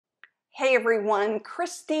Hey everyone,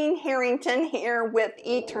 Christine Harrington here with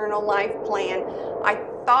Eternal Life Plan. I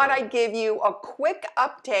thought I'd give you a quick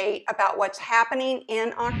update about what's happening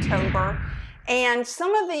in October and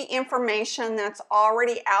some of the information that's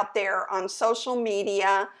already out there on social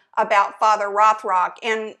media about Father Rothrock.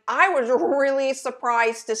 And I was really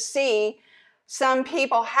surprised to see some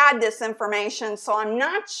people had this information, so I'm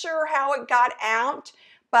not sure how it got out,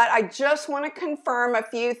 but I just want to confirm a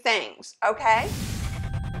few things, okay?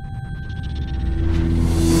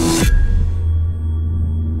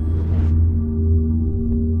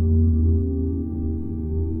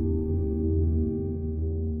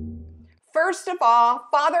 First of all,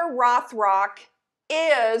 Father Rothrock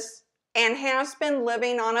is and has been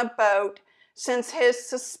living on a boat since his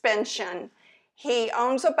suspension. He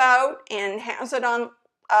owns a boat and has it on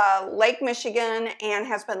Lake Michigan and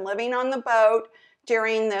has been living on the boat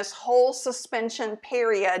during this whole suspension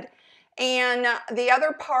period. And the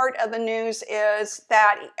other part of the news is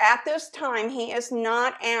that at this time he is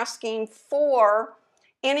not asking for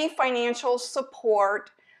any financial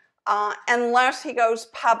support unless he goes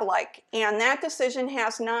public. And that decision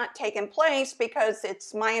has not taken place because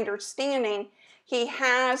it's my understanding he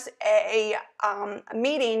has a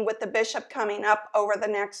meeting with the bishop coming up over the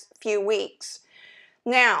next few weeks.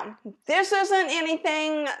 Now, this isn't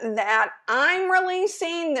anything that I'm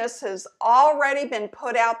releasing. This has already been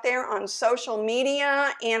put out there on social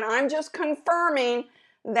media, and I'm just confirming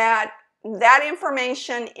that that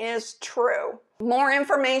information is true. More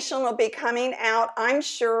information will be coming out. I'm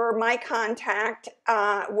sure my contact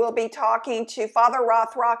will be talking to Father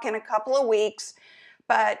Rothrock in a couple of weeks,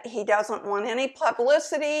 but he doesn't want any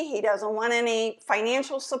publicity. He doesn't want any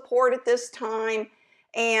financial support at this time,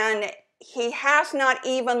 and he has not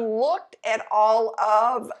even looked at all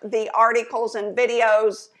of the articles and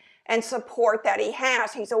videos and support that he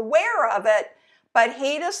has. He's aware of it, but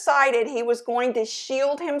he decided he was going to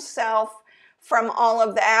shield himself from all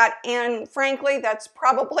of that, and frankly, that's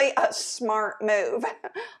probably a smart move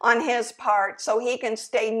on his part, so he can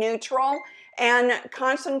stay neutral and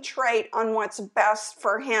concentrate on what's best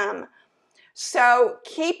for him. So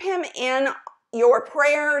keep him in your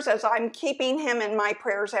prayers as I'm keeping him in my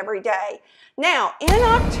prayers every day. Now, in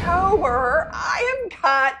October, I have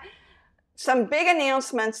got some big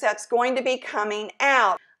announcements that's going to be coming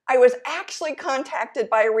out. I was actually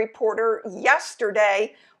contacted by a reporter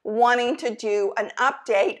yesterday wanting to do an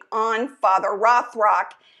update on Father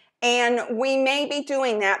Rothrock, and we may be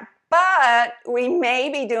doing that, but we may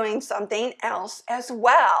be doing something else as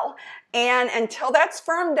well. And until that's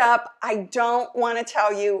firmed up, I don't want to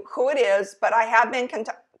tell you who it is, but I have been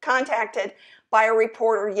contacted by a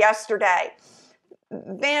reporter yesterday.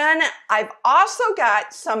 Then I've also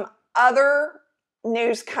got some other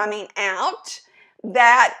news coming out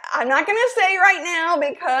that I'm not going to say right now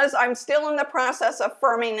because I'm still in the process of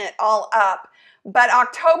firming it all up. But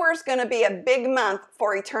October is going to be a big month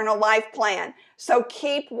for Eternal Life Plan, so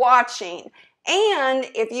keep watching. And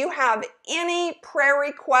if you have any prayer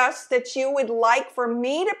requests that you would like for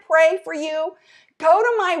me to pray for you, go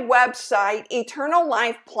to my website, Eternal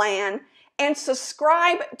Life Plan, and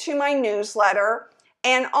subscribe to my newsletter.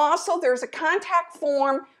 And also there's a contact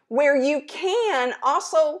form where you can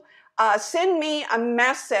also send me a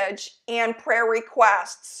message and prayer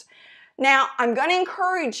requests. Now, I'm going to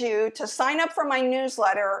encourage you to sign up for my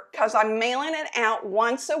newsletter because I'm mailing it out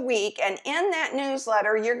once a week. And in that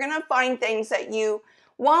newsletter, you're going to find things that you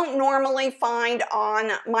won't normally find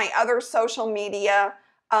on my other social media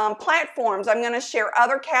platforms. I'm going to share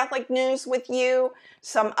other Catholic news with you,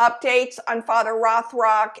 some updates on Father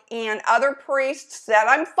Rothrock and other priests that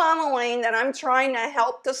I'm following, that I'm trying to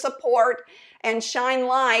help to support and shine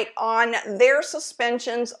light on their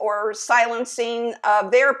suspensions or silencing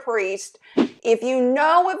of their priest. If you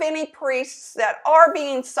know of any priests that are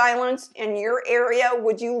being silenced in your area,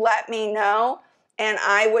 would you let me know? And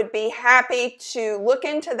I would be happy to look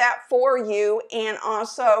into that for you and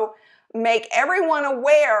also make everyone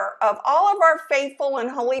aware of all of our faithful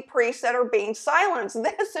and holy priests that are being silenced.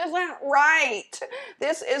 This isn't right.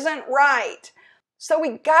 This isn't right. So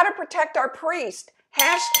we got to protect our priests.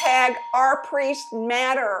 Hashtag our priests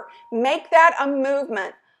matter. Make that a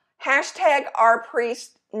movement. Hashtag our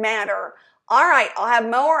priests matter. All right, I'll have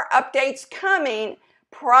more updates coming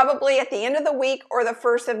probably at the end of the week or the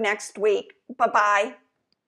first of next week. Bye-bye.